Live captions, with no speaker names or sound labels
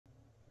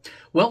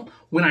Well,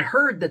 when I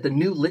heard that the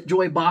new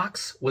Litjoy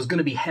box was going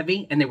to be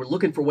heavy and they were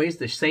looking for ways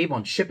to save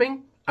on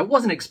shipping, I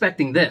wasn't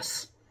expecting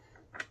this.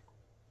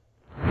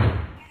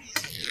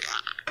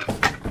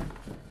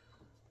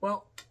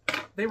 Well,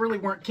 they really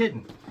weren't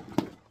kidding.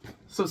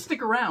 So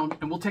stick around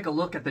and we'll take a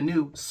look at the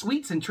new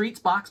Sweets and Treats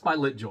box by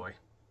Litjoy.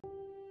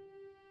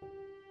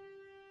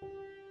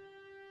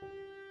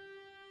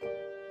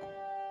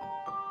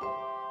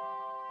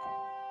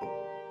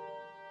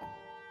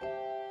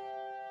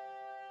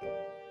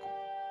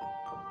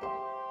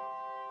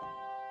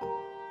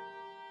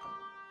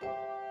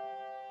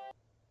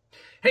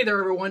 Hey there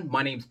everyone,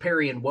 my name's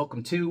Perry and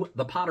welcome to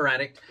The Potter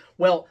Addict.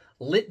 Well,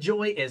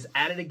 Litjoy is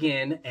at it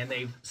again and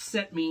they've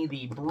sent me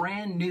the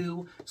brand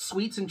new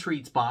Sweets and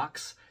Treats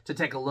box to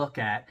take a look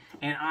at,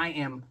 and I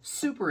am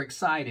super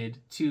excited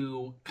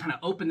to kind of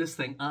open this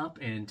thing up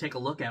and take a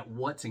look at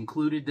what's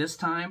included this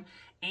time.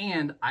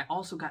 And I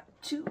also got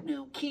 2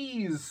 new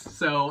keys.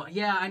 So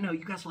yeah, I know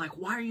you guys are like,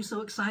 why are you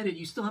so excited?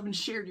 You still haven't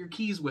shared your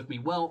keys with me.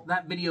 Well,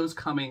 that video's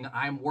coming.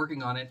 I'm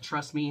working on it.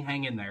 Trust me,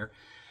 hang in there.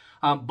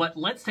 But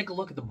let's take a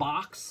look at the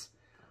box.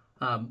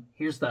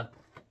 Here's the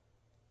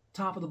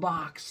top of the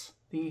box,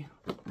 the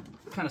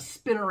kind of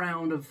spin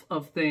around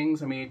of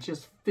things. I mean, it's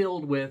just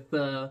filled with,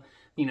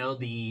 you know,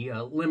 the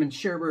lemon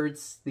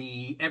sherbets,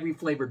 the every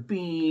flavored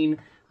bean,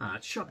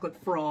 chocolate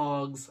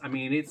frogs. I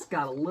mean, it's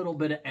got a little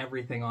bit of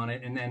everything on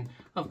it. And then,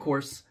 of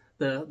course,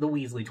 the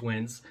Weasley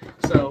twins.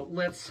 So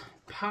let's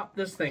pop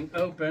this thing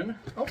open.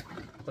 Oh,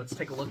 let's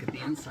take a look at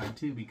the inside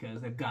too, because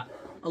they've got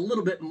a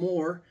little bit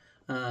more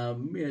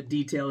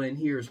detail in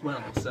here as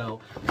well.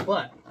 So,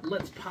 but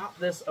let's pop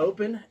this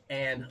open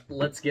and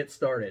let's get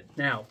started.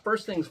 Now,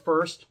 first things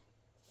first,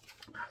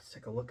 let's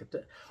take a look at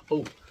that.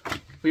 Oh,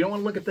 we don't want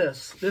to look at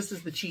this. This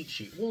is the cheat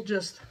sheet. We'll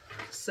just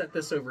set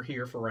this over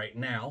here for right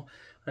now,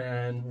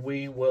 and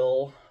we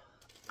will,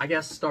 I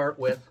guess, start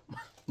with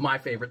my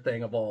favorite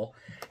thing of all,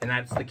 and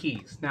that's the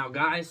keys. Now,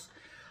 guys,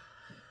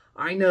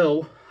 I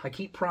know I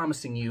keep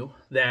promising you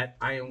that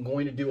I am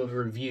going to do a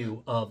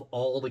review of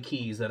all the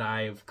keys that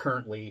I've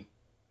currently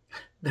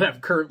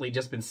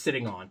just been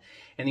sitting on.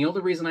 And the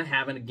only reason I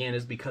haven't, again,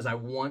 is because I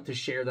want to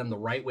share them the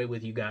right way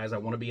with you guys. I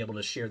want to be able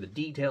to share the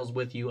details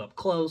with you up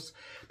close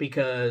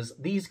because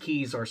these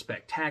keys are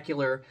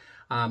spectacular.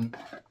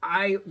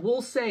 I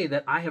will say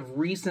that I have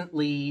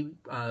recently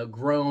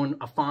grown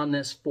a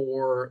fondness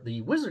for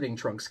the Wizarding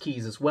Trunks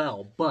keys as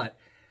well, but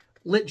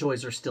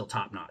Litjoys are still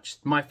top-notch.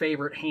 My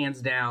favorite,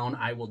 hands down.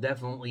 I will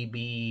definitely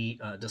be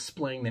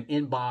displaying them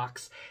in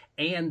box.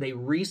 And they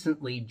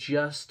recently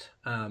just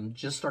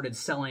started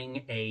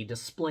selling a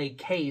display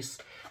case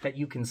that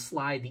you can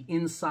slide the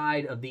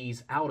inside of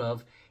these out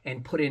of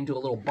and put into a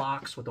little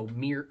box with a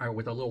mirror or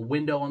with a little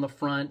window on the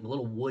front, a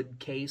little wood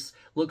case.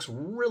 Looks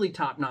really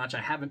top-notch. I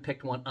haven't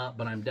picked one up,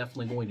 but I'm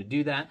definitely going to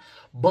do that.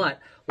 But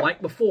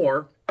like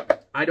before,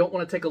 I don't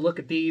want to take a look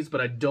at these, but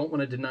I don't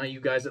want to deny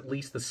you guys at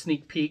least the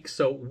sneak peek.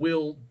 So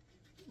we'll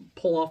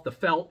pull off the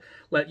felt,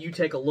 let you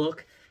take a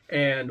look,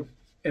 and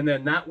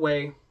then that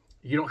way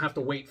you don't have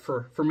to wait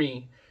for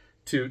me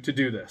to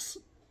do this.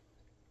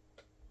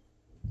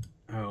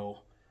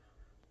 Oh,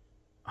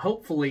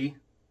 hopefully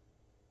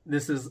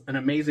this is an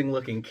amazing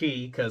looking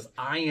key because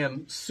I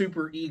am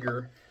super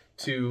eager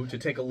to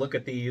take a look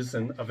at these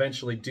and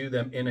eventually do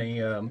them in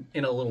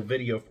a little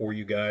video for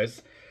you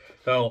guys.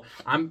 So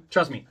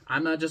trust me,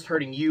 I'm not just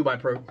hurting you by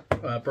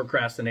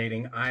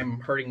procrastinating. I'm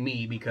hurting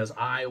me because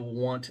I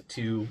want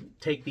to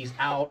take these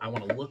out. I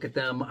want to look at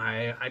them.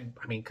 I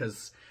mean,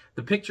 because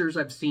the pictures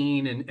I've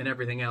seen and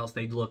everything else,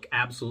 they look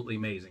absolutely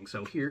amazing.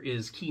 So here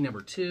is key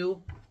number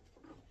 2.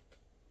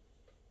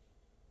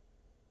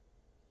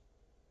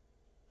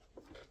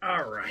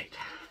 All right.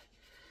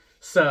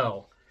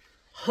 So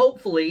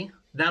hopefully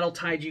that'll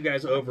tide you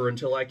guys over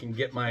until I can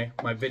get my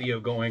video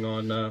going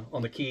on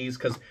the keys,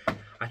 because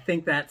I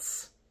think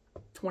that's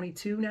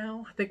 22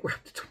 now. I think we're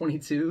up to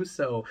 22.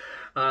 So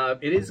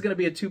it is going to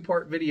be a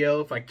 2-part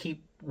video. If I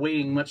keep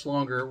waiting much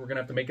longer, we're going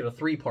to have to make it a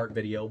 3-part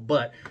video.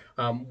 But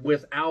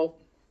without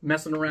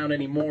messing around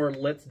anymore,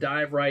 let's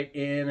dive right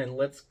in and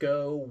let's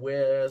go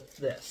with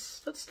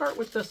this. Let's start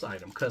with this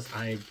item because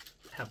I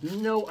have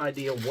no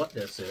idea what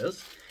this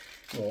is.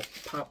 We'll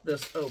pop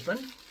this open.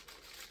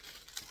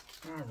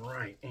 All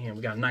right, and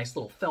we got a nice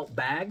little felt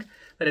bag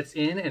that it's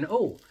in, and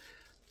oh,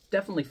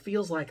 definitely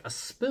feels like a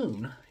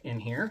spoon in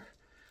here.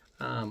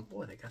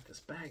 Boy, they got this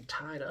bag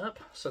tied up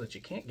so that you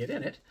can't get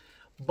in it,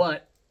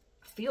 but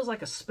feels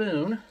like a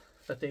spoon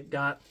that they've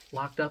got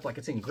locked up like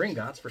it's in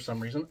Gringotts for some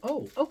reason.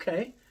 Oh,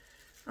 okay.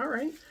 All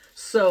right.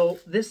 So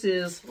this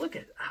is, look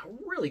at how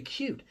really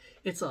cute.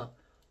 It's a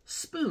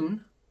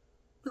spoon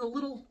with a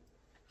little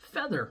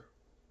feather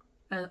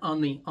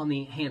on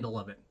the handle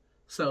of it.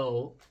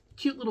 So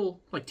cute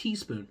little like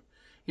teaspoon,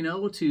 you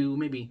know, to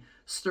maybe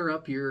stir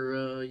up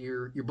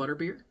your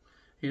butterbeer.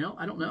 You know,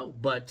 I don't know,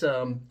 but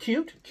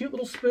cute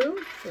little spoon.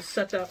 We'll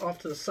set that off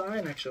to the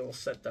side. Actually, we'll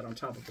set that on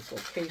top of this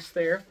little case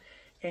there.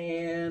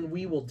 And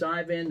we will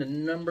dive into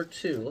number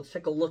 2. Let's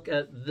take a look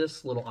at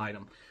this little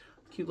item.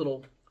 Cute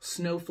little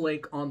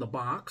snowflake on the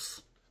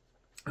box.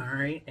 All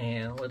right,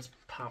 and let's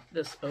pop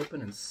this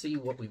open and see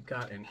what we've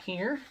got in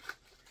here.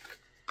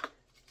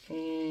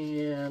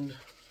 And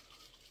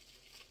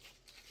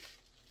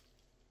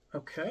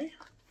okay,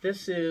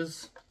 this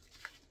is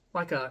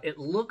like it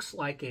looks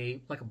like a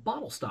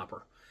bottle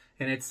stopper,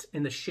 and it's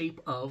in the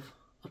shape of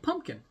a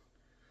pumpkin.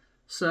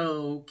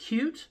 So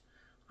cute.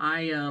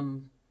 I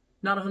am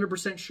not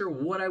 100% sure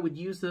what I would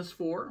use this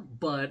for,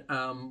 but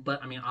I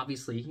mean,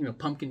 obviously, you know,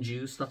 pumpkin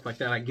juice, stuff like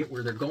that. I get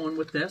where they're going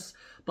with this,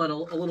 but a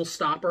little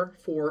stopper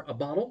for a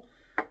bottle.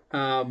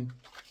 I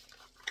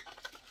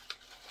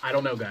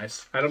don't know,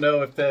 guys. I don't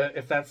know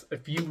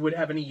if you would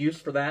have any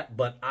use for that,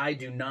 but I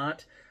do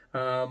not.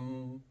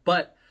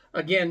 But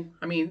again,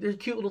 I mean, they're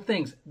cute little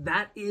things.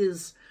 That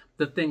is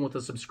the thing with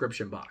a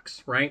subscription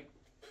box, right?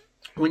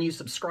 When you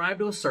subscribe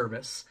to a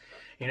service,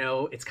 you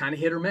know, it's kind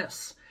of hit or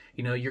miss.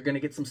 You know, you're going to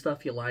get some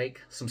stuff you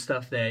like, some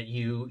stuff that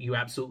you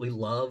absolutely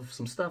love,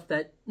 some stuff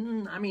that,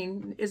 I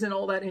mean, isn't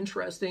all that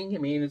interesting. I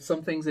mean, it's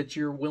some things that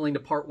you're willing to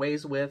part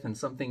ways with and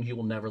some things you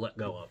will never let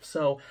go of.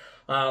 So,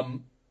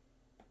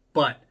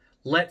 but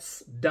let's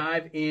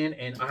dive in,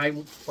 and I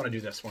want to do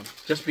this one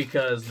just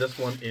because this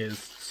one is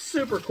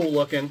super cool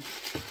looking,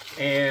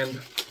 and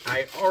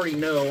I already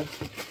know,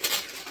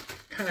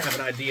 kind of have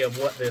an idea of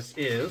what this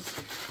is,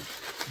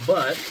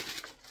 but,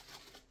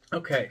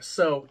 okay,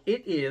 so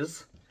it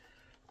is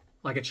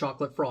like a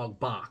chocolate frog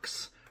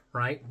box,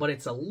 right? But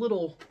it's a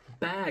little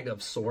bag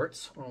of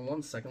sorts. Hold on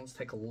one second, let's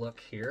take a look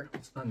here.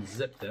 Let's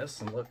unzip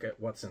this and look at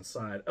what's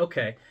inside.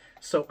 Okay,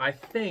 so I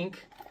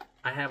think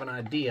I have an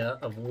idea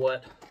of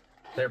what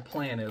their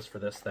plan is for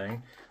this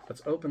thing.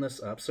 Let's open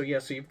this up. So yeah,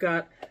 so you've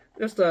got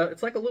just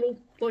it's like a little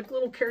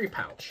carry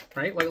pouch,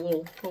 right? Like a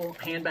little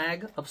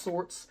handbag of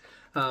sorts.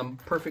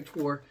 Perfect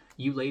for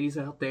you ladies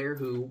out there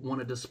who want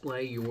to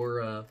display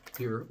your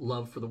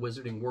love for the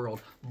wizarding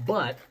world.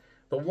 But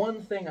the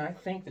one thing I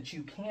think that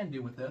you can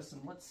do with this,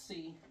 and let's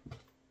see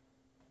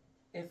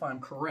if I'm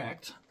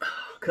correct,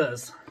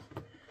 because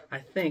I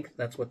think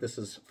that's what this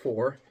is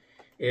for,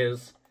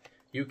 is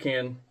you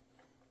can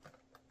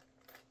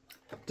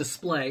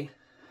display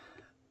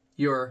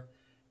your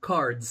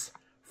cards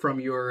from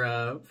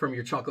your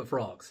chocolate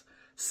frogs.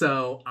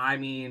 So, I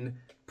mean,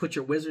 put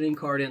your wizarding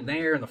card in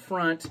there in the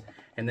front,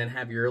 and then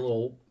have your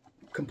little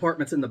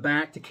compartments in the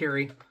back to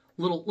carry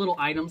little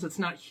items. It's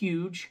not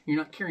huge. You're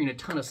not carrying a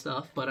ton of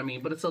stuff, but I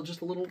mean, but it's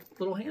just a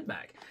little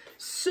handbag.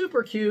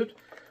 Super cute.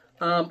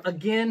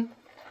 Again,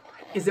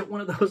 is it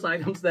one of those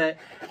items that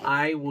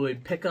I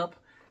would pick up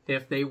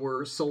if they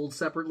were sold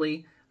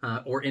separately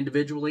or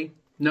individually?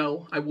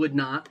 No, I would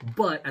not,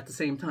 but at the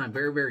same time,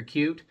 very, very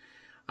cute.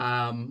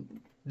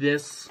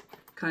 This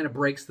kind of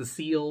breaks the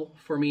seal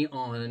for me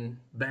on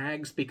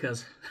bags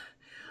because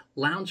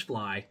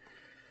Loungefly,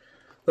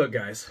 look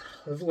guys,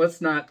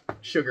 let's not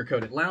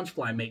sugarcoat it.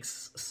 Loungefly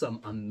makes some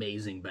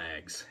amazing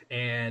bags,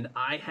 and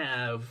I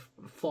have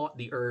fought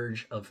the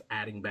urge of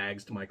adding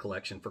bags to my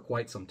collection for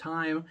quite some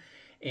time,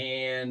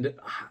 and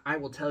I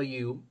will tell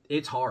you,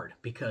 it's hard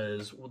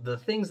because the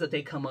things that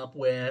they come up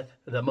with,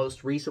 the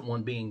most recent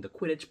one being the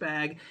Quidditch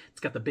bag, it's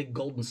got the big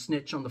golden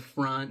snitch on the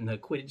front and the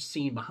Quidditch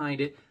scene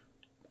behind it.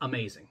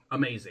 Amazing,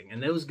 amazing.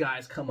 And those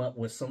guys come up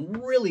with some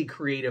really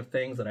creative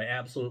things that I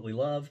absolutely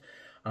love.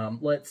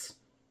 Let's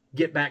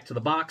get back to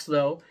the box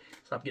though.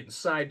 Stop getting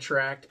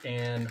sidetracked,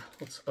 and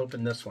let's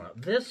open this one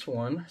up. This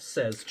one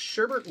says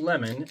sherbet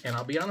lemon, and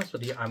I'll be honest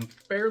with you, I'm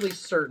fairly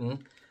certain,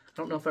 I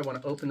don't know if I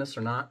want to open this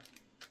or not.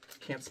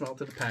 Can't smell it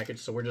through the package,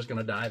 so we're just going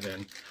to dive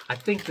in. I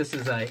think this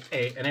is an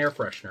air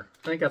freshener.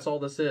 I think that's all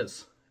this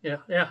is.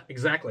 Yeah,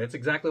 exactly. That's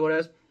exactly what it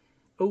is.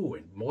 Oh,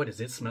 and boy,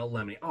 does it smell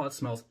lemony. Oh, it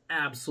smells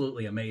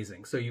absolutely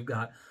amazing. So you've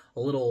got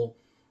a little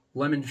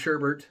lemon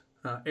sherbet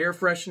air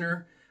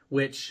freshener,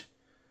 which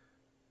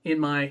in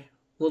my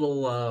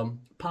little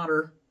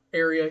Potter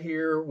area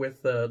here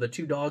with the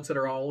two dogs that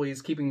are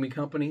always keeping me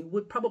company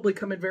would probably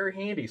come in very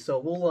handy. So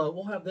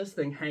we'll have this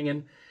thing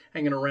hanging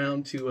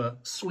around to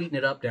sweeten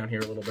it up down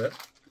here a little bit.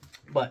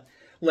 But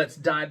let's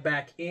dive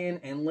back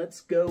in and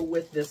let's go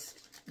with this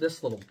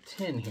little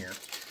tin here.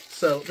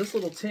 So this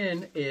little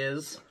tin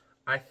is,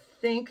 I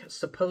think,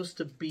 supposed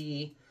to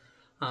be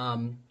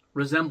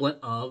resemblant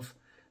of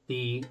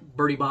the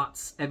Bertie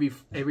Bott's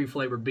every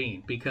flavored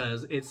bean,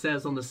 because it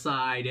says on the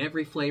side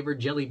every flavored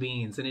jelly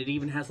beans, and it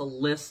even has a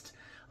list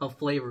of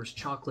flavors: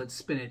 chocolate,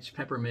 spinach,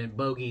 peppermint,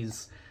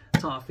 bogies,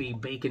 toffee,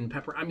 bacon,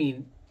 pepper. I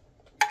mean,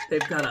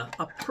 they've got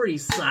a pretty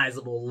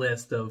sizable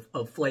list of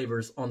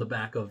flavors on the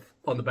back of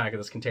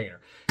this container.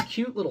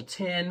 Cute little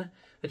tin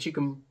that you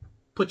can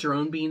put your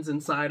own beans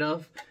inside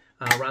of,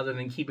 rather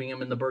than keeping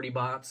them in the Bertie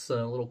Bott's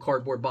little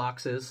cardboard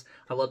boxes.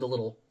 I love the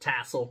little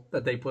tassel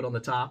that they put on the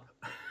top.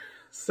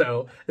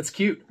 So it's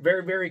cute,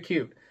 very, very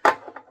cute.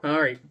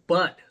 All right,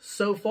 but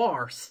so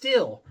far,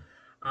 still,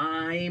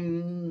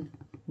 I'm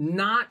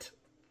not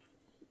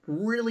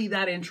really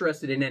that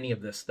interested in any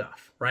of this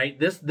stuff, right?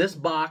 This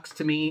box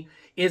to me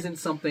isn't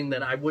something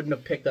that I wouldn't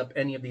have picked up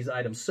any of these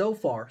items so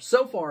far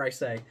I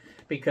say,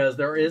 because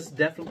there is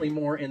definitely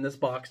more in this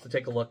box to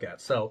take a look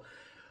at. So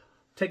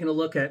taking a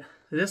look at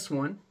this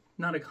one,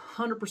 not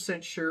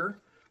 100% sure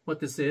what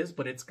this is,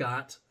 but it's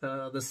got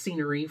the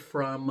scenery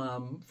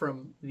from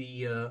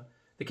the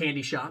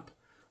candy shop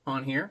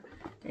on here.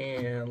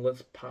 And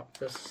let's pop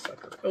this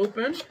sucker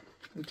open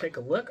and take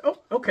a look. Oh,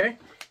 okay.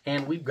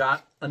 And we've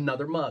got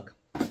another mug.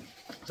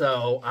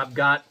 So I've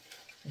got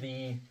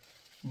the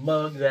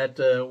mug that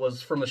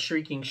was from the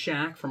Shrieking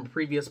Shack from a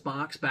previous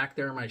box back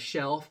there on my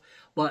shelf.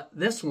 But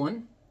this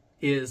one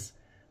is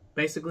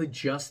basically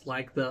just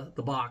like the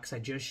box I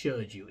just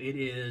showed you. It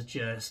is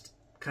just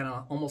kind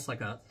of almost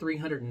like a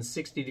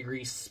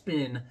 360-degree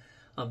spin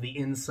of the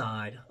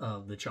inside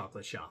of the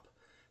chocolate shop.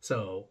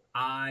 So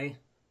I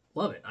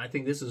love it. I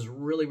think this is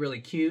really, really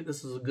cute.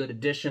 This is a good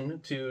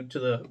addition to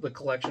the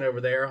collection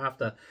over there. I'll have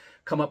to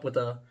come up with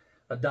a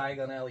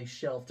Diagon Alley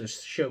shelf to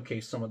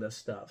showcase some of this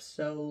stuff.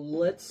 So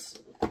let's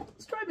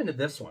dive into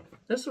this one.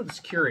 This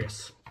one's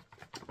curious.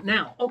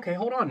 Now, okay,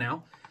 hold on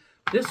now.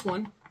 This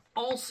one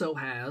also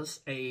has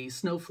a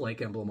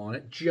snowflake emblem on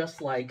it,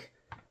 just like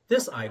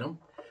this item.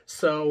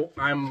 So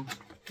I'm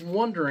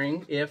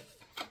wondering if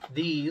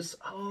these,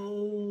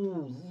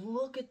 oh,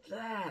 look at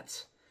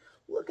that.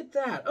 Look at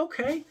that.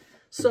 Okay,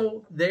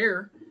 so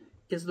there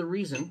is the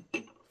reason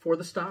for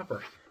the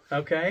stopper.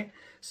 Okay,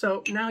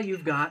 so now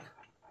you've got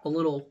a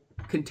little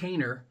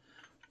container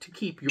to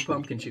keep your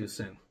pumpkin juice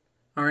in.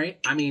 All right,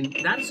 I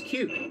mean, that's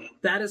cute.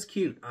 That is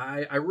cute.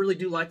 I really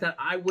do like that.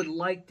 I would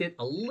liked it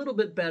a little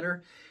bit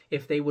better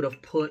if they would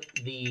have put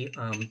the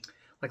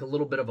like a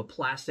little bit of a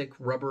plastic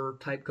rubber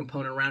type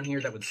component around here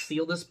that would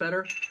seal this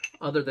better,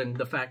 other than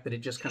the fact that it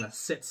just kind of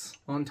sits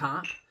on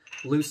top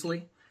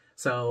loosely.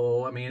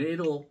 So, I mean,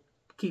 it'll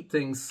keep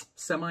things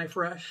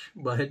semi-fresh,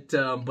 but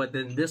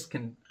then this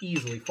can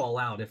easily fall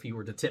out if you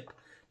were to tip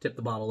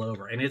the bottle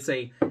over. And it's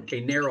a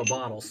narrow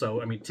bottle,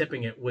 so I mean,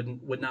 tipping it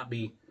would not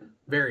be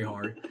very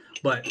hard.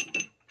 But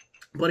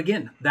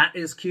again, that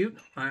is cute.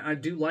 I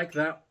do like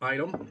that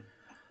item.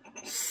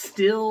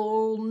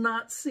 Still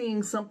not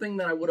seeing something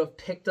that I would have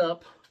picked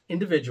up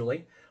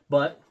individually,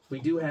 but we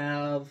do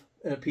have,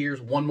 it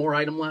appears, one more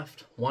item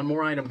left. One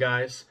more item,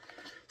 guys.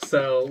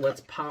 So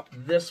let's pop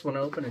this one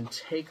open and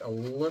take a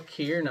look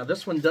here. Now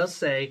this one does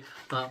say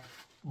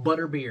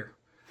butter beer.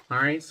 All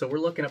right, so we're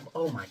looking at,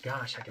 oh my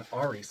gosh, I can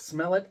already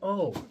smell it.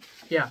 Oh,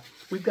 yeah,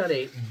 we've got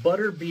a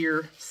butter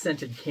beer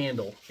scented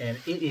candle, and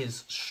it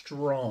is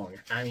strong.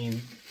 I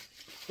mean,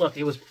 look,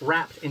 it was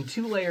wrapped in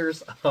 2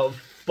 layers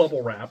of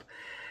bubble wrap,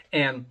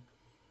 and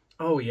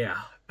oh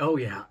yeah,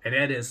 and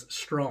it is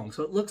strong.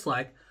 So it looks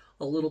like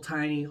a little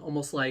tiny,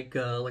 almost like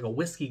a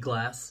whiskey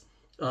glass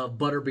of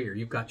butter beer.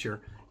 You've got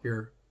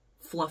your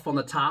fluff on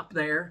the top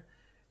there,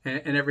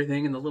 and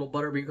everything in the little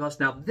butter beer glass.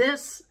 Now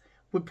this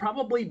would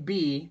probably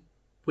be,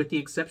 with the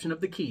exception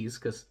of the keys,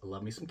 because I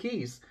love me some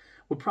keys,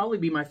 would probably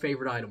be my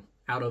favorite item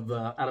out of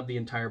the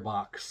entire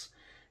box.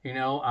 You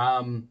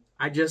know,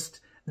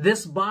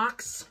 this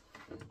box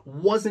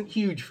wasn't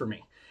huge for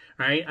me,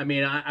 right? I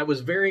mean, I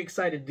was very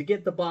excited to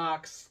get the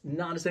box,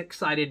 not as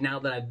excited now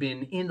that I've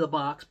been in the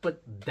box,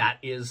 but that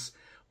is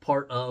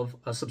part of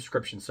a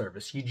subscription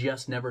service. You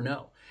just never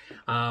know.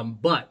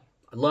 But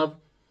I love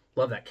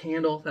that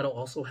candle. That'll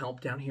also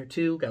help down here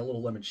too. Got a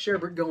little lemon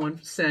sherbet going,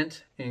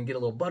 scent, and get a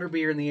little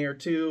butterbeer in the air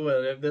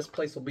too. This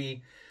place will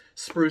be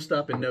spruced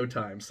up in no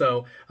time.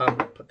 So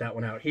put that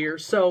one out here.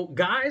 So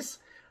guys,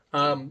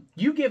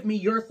 you give me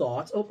your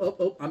thoughts.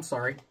 Oh, I'm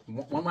sorry.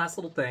 One last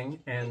little thing,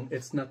 and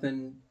it's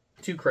nothing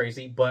too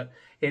crazy, but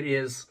it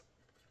is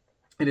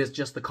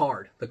just the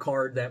card. The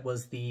card that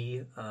was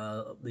the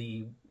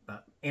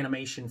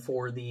animation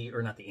for the,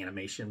 or not the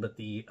animation, but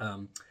the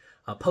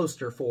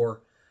poster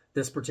for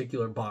this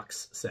particular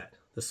box set,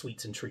 the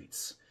Sweets and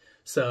Treats.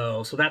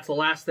 So that's the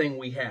last thing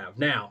we have.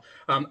 Now,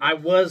 I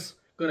was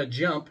going to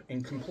jump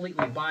and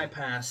completely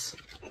bypass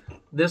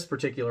this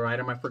particular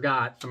item. I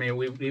forgot. I mean,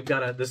 we've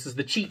got this is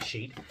the cheat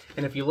sheet.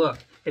 And if you look,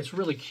 it's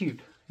really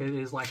cute. It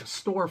is like a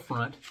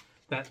storefront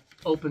that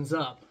opens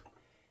up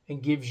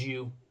and gives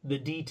you the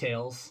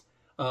details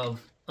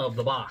of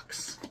the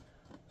box.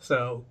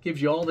 So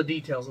gives you all the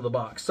details of the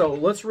box. So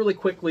let's really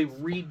quickly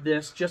read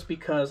this just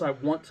because I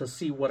want to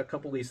see what a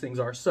couple of these things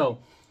are. So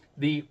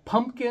the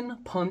pumpkin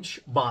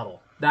punch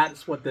bottle.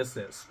 That's what this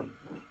is.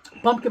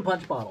 Pumpkin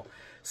punch bottle.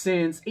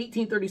 Since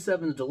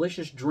 1837, the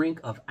delicious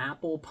drink of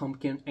apple,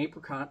 pumpkin,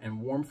 apricot,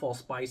 and warm fall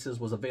spices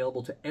was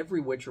available to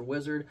every witch or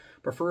wizard,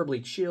 preferably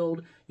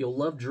chilled. You'll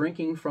love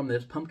drinking from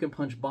this pumpkin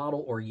punch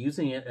bottle or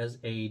using it as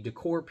a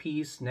decor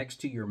piece next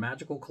to your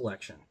magical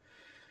collection.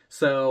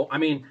 So, I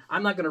mean,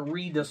 I'm not going to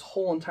read this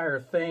whole entire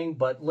thing,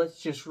 but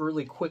let's just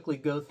really quickly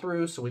go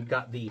through. So we've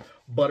got the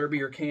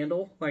butterbeer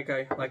candle, like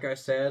I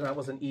said, that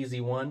was an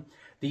easy one.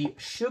 The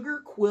sugar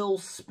quill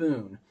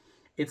spoon.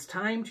 It's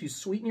time to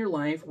sweeten your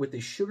life with the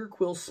sugar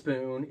quill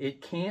spoon.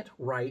 It can't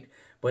write,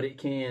 but it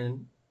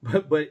can,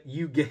 but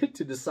you get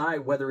to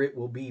decide whether it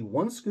will be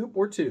 1 scoop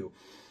or 2.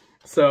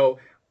 So,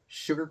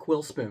 sugar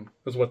quill spoon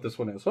is what this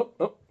one is.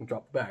 Oh,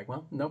 drop the bag.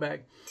 Well, no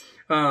bag.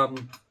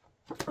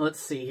 Let's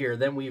see here.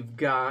 Then we've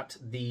got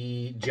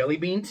the jelly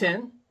bean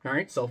tin. All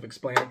right,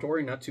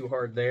 self-explanatory, not too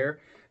hard there.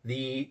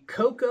 The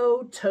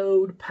Cocoa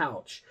Toad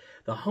Pouch.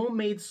 The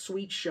homemade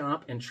sweet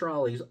shop and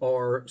trolleys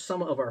are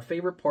some of our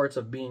favorite parts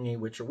of being a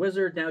witch or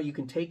wizard. Now you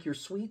can take your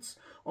sweets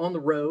on the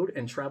road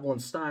and travel in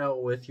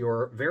style with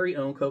your very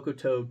own Cocoa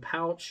Toad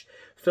pouch.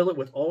 Fill it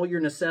with all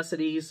your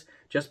necessities.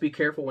 Just be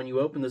careful when you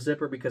open the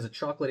zipper because a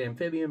chocolate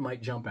amphibian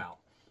might jump out.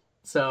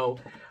 So,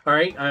 all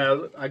right,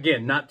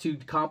 again, not too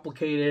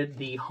complicated.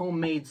 The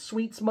homemade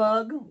sweets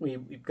mug,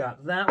 we've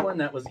got that one.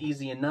 That was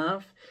easy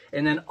enough.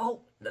 And then, oh,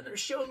 they're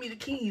showing me the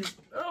keys.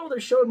 Oh, they're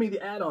showing me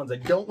the add-ons. I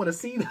don't want to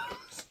see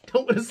those.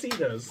 Don't want to see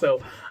those.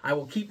 So I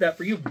will keep that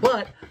for you.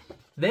 But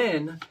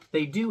then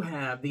they do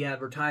have the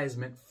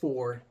advertisement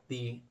for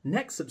the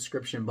next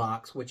subscription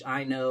box, which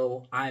I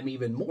know I'm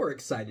even more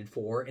excited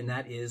for, and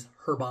that is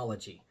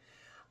Herbology.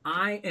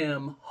 I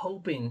am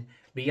hoping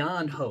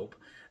beyond hope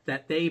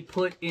that they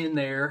put in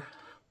there,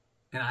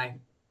 and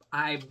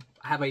I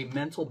have a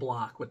mental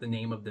block with the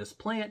name of this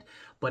plant,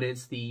 but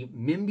it's the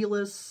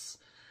Mimbulus.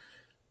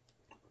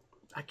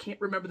 I can't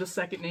remember the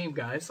second name,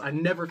 guys. I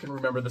never can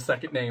remember the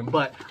second name,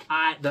 but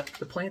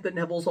the plant that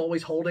Neville's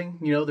always holding,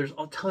 you know, there's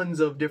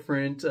tons of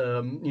different,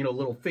 you know,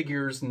 little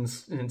figures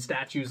and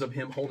statues of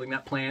him holding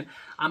that plant.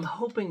 I'm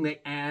hoping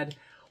they add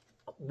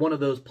one of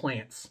those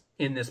plants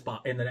in this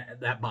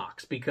that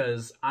box,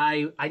 because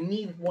I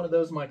need one of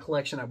those in my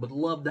collection. I would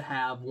love to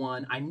have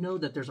one. I know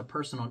that there's a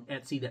person on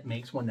Etsy that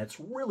makes one that's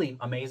really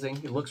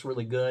amazing. It looks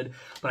really good,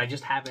 but I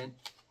just haven't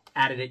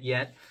added it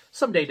yet.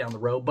 Someday down the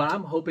road, but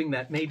I'm hoping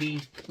that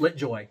maybe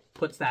Litjoy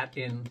puts that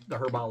in the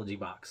Herbology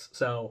box.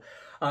 So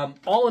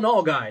all in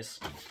all,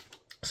 guys,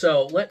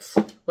 so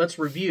let's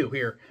review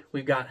here.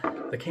 We've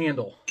got the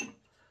candle,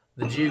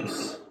 the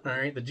juice, all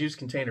right, the juice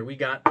container. We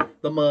got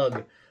the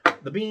mug,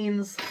 the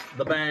beans,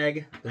 the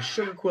bag, the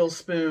sugar quill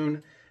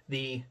spoon,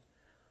 the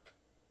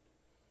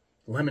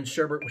lemon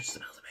sherbet, which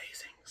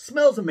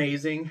smells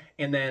amazing,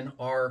 and then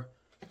our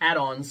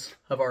add-ons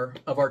of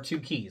our two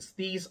keys.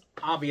 These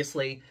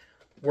obviously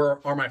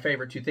are my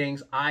favorite two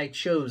things. I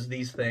chose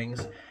these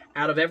things.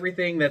 Out of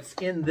everything that's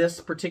in this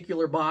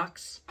particular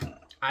box,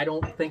 I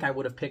don't think I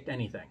would have picked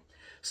anything.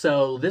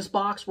 So this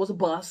box was a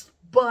bust,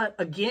 but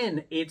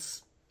again,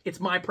 it's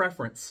my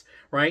preference,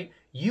 right?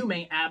 You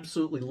may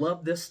absolutely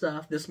love this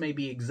stuff. This may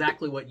be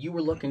exactly what you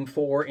were looking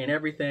for in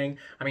everything.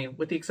 I mean,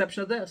 with the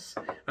exception of this,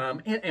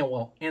 and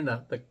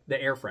the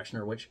air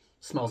freshener, which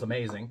smells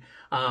amazing.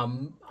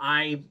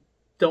 I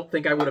don't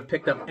think I would have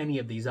picked up any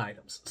of these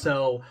items.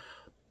 So,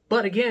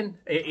 but again,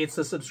 it's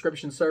a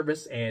subscription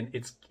service, and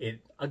it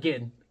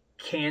again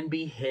can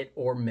be hit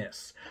or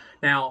miss.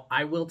 Now,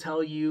 I will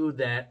tell you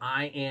that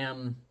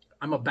I'm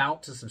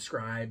about to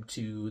subscribe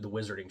to the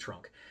Wizarding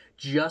Trunk,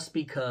 just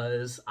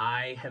because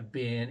I have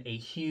been a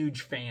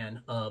huge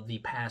fan of the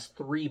past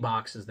 3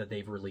 boxes that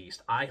they've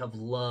released. I have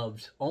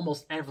loved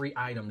almost every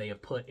item they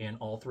have put in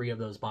all 3 of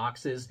those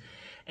boxes.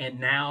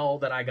 And now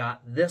that I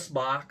got this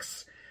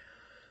box,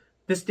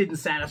 this didn't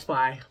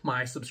satisfy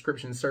my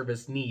subscription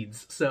service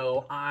needs.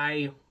 So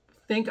I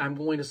think I'm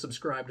going to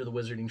subscribe to the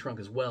Wizarding Trunk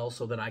as well,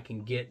 so that I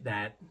can get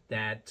that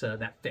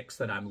fix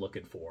that I'm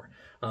looking for.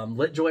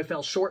 Litjoy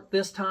fell short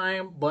this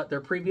time, but their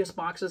previous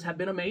boxes have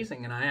been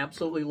amazing, and I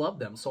absolutely love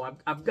them. So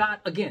I've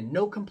got, again,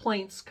 no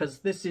complaints, because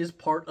this is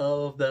part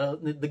of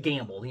the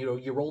gamble. You know,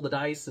 you roll the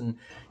dice and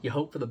you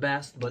hope for the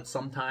best, but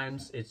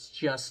sometimes it's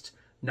just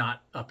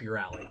not up your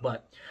alley.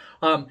 But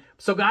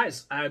so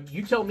guys,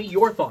 you tell me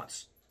your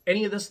thoughts.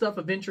 Any of this stuff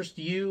of interest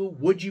to you?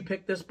 Would you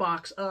pick this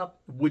box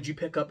up? Would you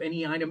pick up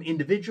any item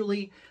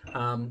individually?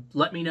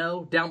 Let me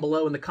know down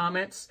below in the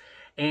comments.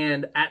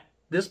 And at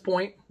this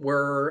point,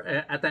 we're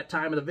at that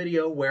time of the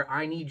video where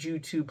I need you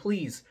to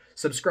please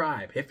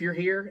subscribe. If you're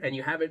here and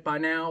you haven't by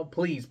now,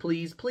 please,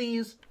 please,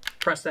 please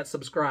press that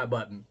subscribe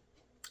button.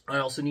 I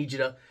also need you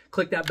to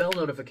click that bell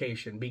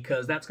notification,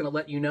 because that's going to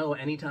let you know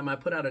anytime I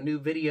put out a new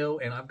video,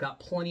 and I've got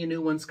plenty of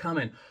new ones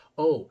coming.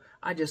 Oh,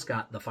 I just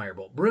got the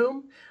Firebolt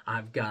broom.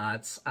 I've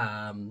got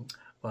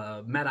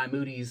Mad-Eye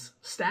Moody's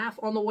staff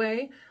on the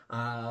way.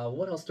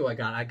 What else do I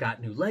got? I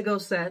got new Lego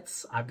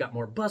sets. I've got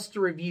more bus to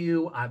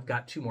review. I've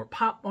got 2 more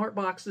Pop Mart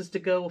boxes to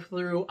go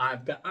through.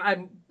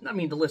 I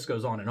mean, the list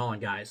goes on and on,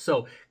 guys.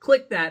 So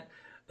click that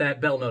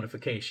bell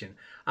notification.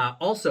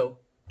 Also,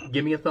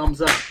 give me a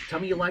thumbs up. Tell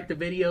me you liked the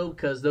video,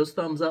 because those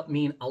thumbs up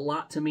mean a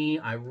lot to me.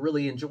 I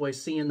really enjoy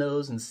seeing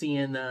those and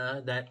seeing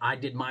that I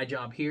did my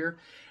job here.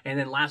 And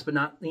then last but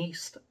not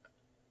least,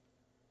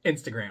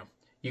 Instagram.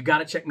 You got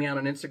to check me out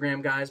on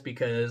Instagram, guys,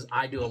 because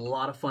I do a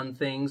lot of fun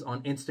things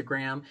on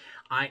Instagram.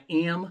 I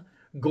am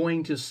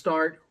going to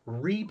start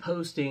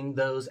reposting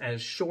those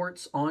as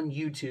shorts on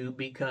YouTube,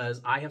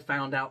 because I have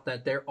found out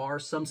that there are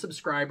some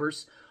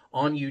subscribers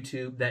on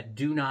YouTube that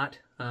do not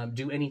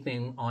do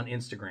anything on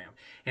Instagram.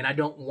 And I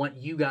don't want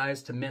you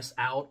guys to miss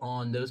out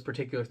on those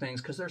particular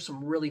things, because there's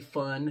some really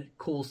fun,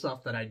 cool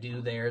stuff that I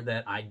do there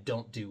that I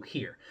don't do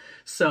here.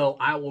 So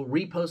I will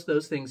repost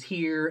those things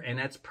here, and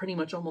that's pretty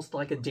much almost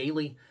like a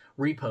daily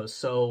repost.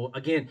 So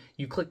again,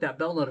 you click that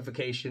bell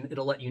notification,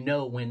 it'll let you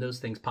know when those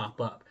things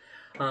pop up.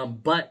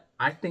 But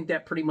I think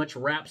that pretty much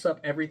wraps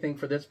up everything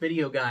for this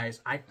video,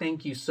 guys. I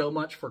thank you so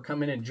much for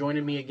coming and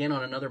joining me again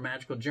on another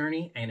magical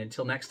journey. And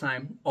until next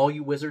time, all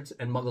you wizards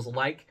and muggles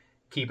alike,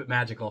 keep it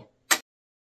magical.